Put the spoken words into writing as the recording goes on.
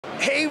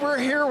Hey, we're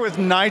here with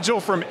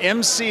Nigel from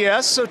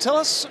MCS. So tell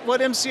us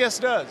what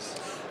MCS does.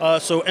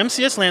 So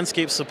MCS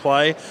Landscape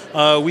Supply,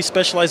 we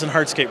specialize in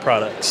hardscape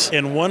products.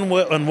 In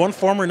one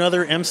form or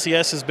another,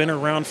 MCS has been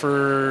around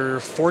for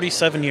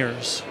 47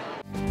 years.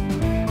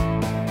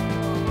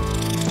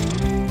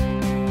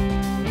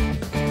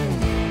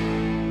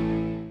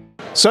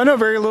 So I know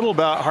very little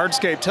about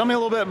hardscape. Tell me a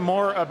little bit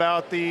more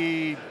about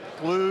the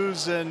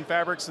glues and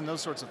fabrics and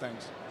those sorts of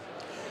things.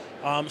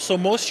 So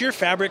most of your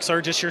fabrics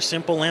are just your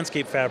simple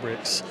landscape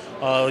fabrics,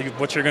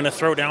 what you're going to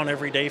throw down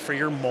every day for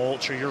your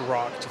mulch or your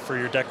rock for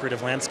your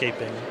decorative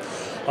landscaping.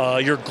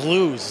 Your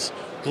glues.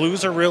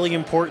 Glues are really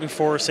important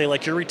for, say,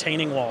 like your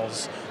retaining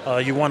walls.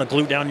 You want to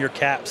glue down your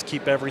caps,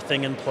 keep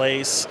everything in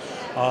place,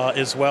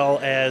 as well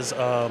as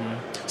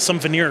some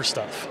veneer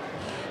stuff.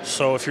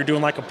 So if you're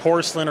doing like a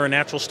porcelain or a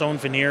natural stone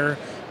veneer,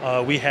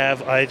 we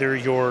have either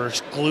your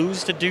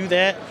glues to do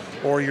that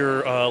or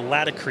your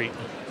laticrete,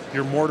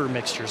 your mortar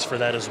mixtures for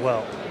that as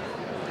well.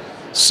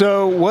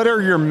 So what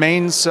are your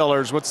main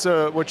sellers? What's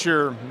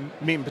your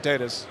meat and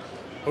potatoes?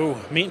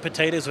 Oh, meat and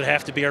potatoes would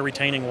have to be our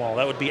retaining wall.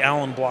 That would be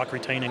Allen block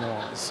retaining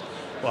walls.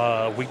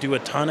 We do a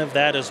ton of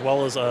that, as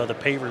well as the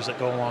pavers that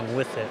go along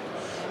with it.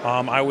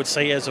 I would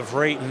say as of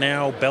right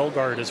now,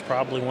 Belgard is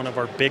probably one of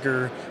our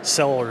bigger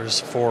sellers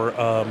for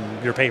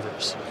your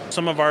pavers.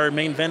 Some of our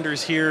main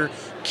vendors here,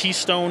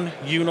 Keystone,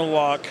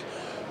 Unilock,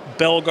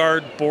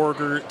 Belgard,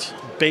 Borgert,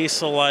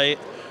 Baselite,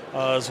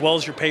 as well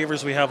as your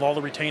pavers. We have all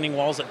the retaining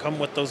walls that come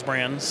with those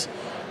brands.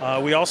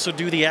 We also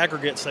do the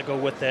aggregates that go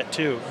with that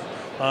too.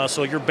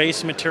 So your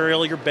base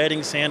material, your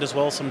bedding sand, as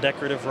well as some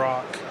decorative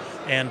rock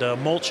and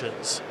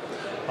mulches.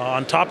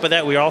 On top of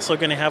that, we're also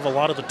going to have a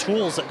lot of the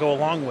tools that go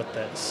along with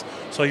this.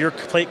 So your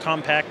plate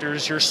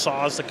compactors, your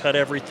saws to cut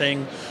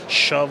everything,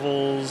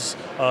 shovels,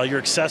 your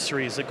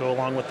accessories that go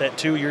along with that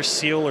too, your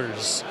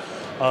sealers,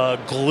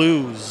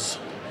 glues,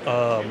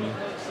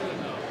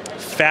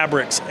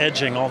 fabrics,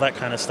 edging, all that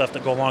kind of stuff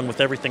that go along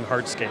with everything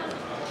hardscape.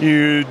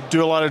 You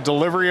do a lot of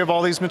delivery of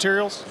all these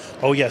materials?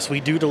 Oh yes, we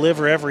do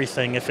deliver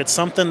everything. If it's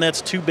something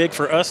that's too big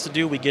for us to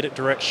do, we get it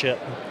direct ship.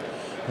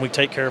 We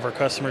take care of our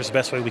customers the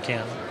best way we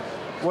can.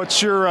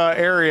 What's your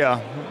area?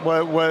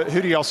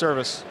 Who do y'all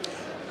service?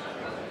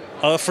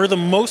 For the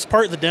most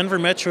part, the Denver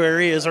metro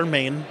area is our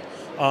main,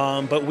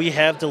 but we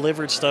have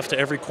delivered stuff to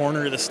every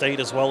corner of the state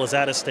as well as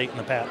out of state in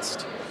the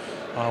past.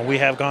 We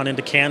have gone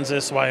into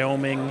Kansas,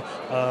 Wyoming,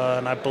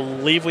 and I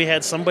believe we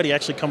had somebody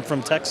actually come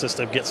from Texas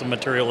to get some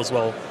material as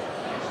well.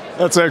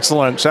 That's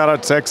excellent. Shout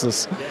out to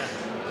Texas. Yeah.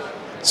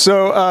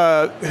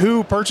 So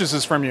who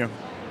purchases from you?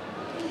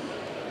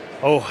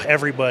 Oh,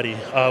 everybody.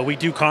 We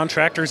do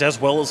contractors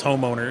as well as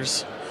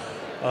homeowners.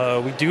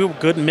 We do a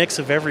good mix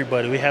of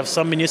everybody. We have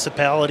some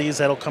municipalities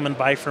that'll come and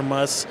buy from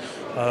us.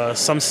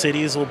 Some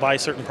cities will buy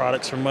certain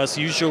products from us,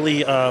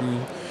 usually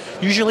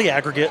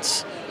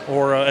aggregates,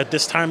 or at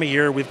this time of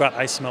year, we've got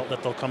ice melt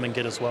that they'll come and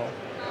get as well.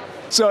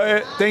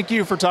 So thank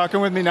you for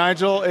talking with me,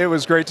 Nigel. It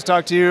was great to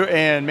talk to you,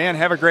 and man,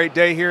 have a great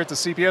day here at the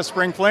CPS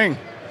Spring Fling.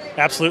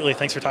 Absolutely.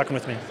 Thanks for talking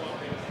with me.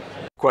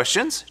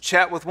 Questions?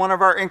 Chat with one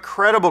of our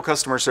incredible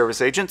customer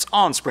service agents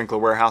on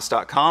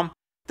sprinklerwarehouse.com.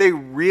 They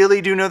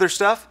really do know their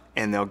stuff,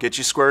 and they'll get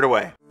you squared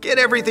away. Get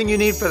everything you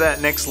need for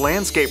that next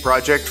landscape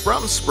project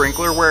from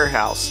Sprinkler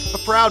Warehouse, a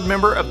proud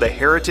member of the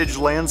Heritage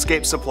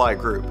Landscape Supply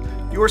Group.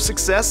 Your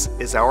success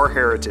is our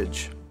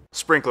heritage.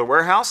 Sprinkler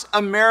Warehouse,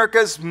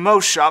 America's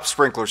most shopped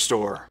sprinkler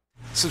store.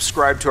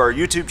 Subscribe to our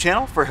YouTube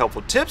channel for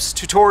helpful tips,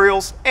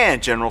 tutorials,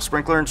 and general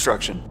sprinkler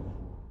instruction.